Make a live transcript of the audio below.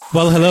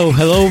Well,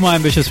 hello, my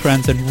ambitious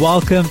friends, and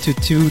welcome to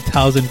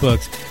 2000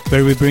 Books,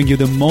 where we bring you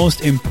the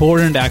most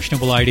important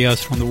actionable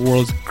ideas from the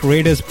world's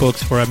greatest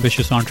books for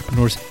ambitious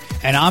entrepreneurs.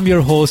 And I'm your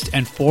host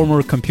and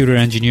former computer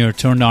engineer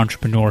turned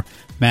entrepreneur,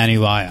 Manny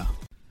Vaya.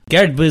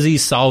 Get busy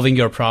solving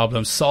your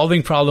problems,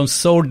 solving problems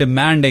so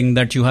demanding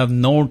that you have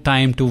no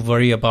time to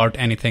worry about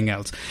anything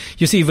else.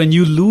 You see, when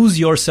you lose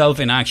yourself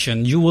in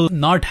action, you will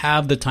not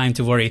have the time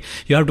to worry.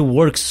 You have to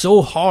work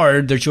so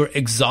hard that you're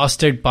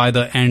exhausted by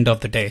the end of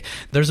the day.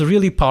 There's a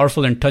really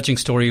powerful and touching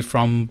story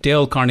from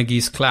Dale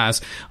Carnegie's class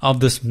of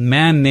this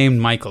man named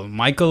Michael.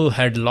 Michael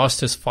had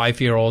lost his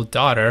 5-year-old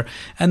daughter,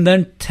 and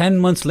then 10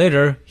 months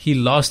later, he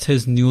lost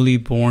his newly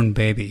born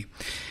baby.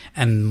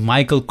 And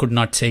Michael could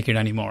not take it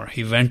anymore.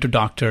 He went to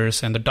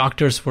doctors, and the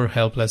doctors were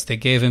helpless. They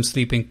gave him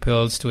sleeping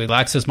pills to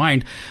relax his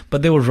mind,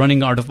 but they were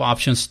running out of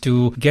options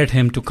to get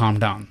him to calm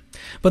down.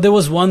 But there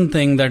was one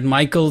thing that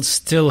Michael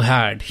still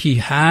had. He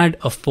had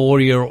a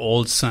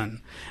 4-year-old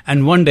son.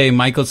 And one day,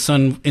 Michael's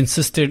son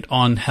insisted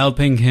on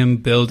helping him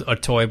build a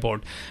toy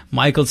boat.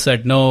 Michael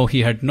said no,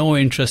 he had no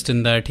interest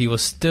in that. He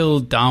was still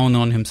down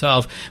on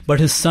himself, but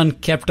his son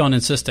kept on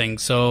insisting.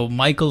 So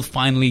Michael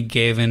finally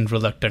gave in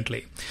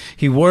reluctantly.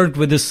 He worked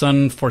with his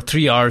son for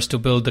 3 hours to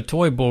build the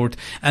toy boat,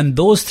 and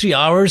those 3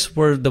 hours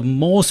were the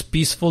most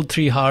peaceful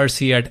 3 hours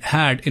he had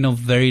had in a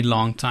very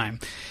long time.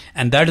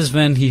 And that is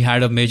when he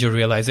had a major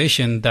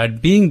realization that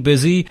being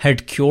busy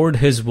had cured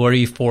his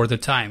worry for the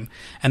time.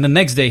 And the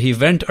next day he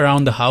went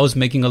around the house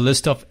making a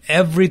list of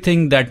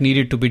everything that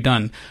needed to be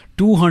done,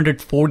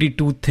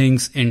 242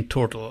 things in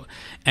total.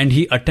 And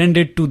he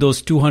attended to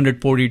those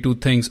 242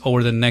 things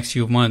over the next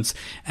few months.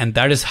 And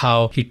that is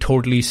how he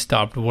totally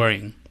stopped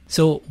worrying.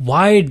 So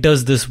why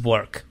does this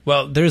work?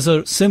 Well, there's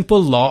a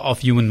simple law of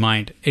human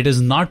mind. It is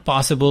not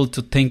possible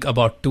to think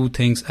about two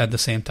things at the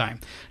same time.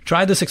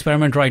 Try this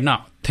experiment right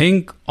now.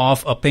 Think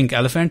of a pink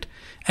elephant,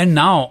 and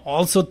now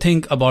also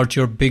think about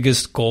your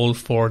biggest goal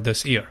for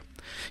this year.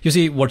 You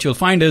see, what you'll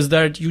find is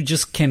that you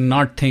just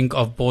cannot think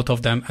of both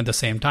of them at the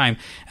same time,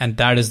 and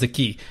that is the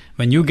key.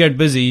 When you get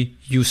busy,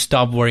 you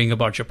stop worrying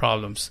about your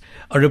problems.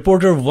 A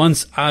reporter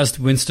once asked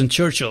Winston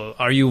Churchill,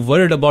 "Are you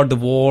worried about the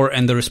war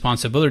and the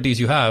responsibilities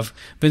you have?"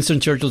 Winston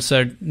Churchill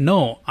said,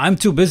 "No, I'm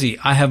too busy.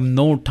 I have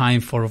no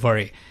time for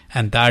worry."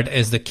 And that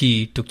is the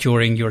key to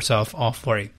curing yourself of worry.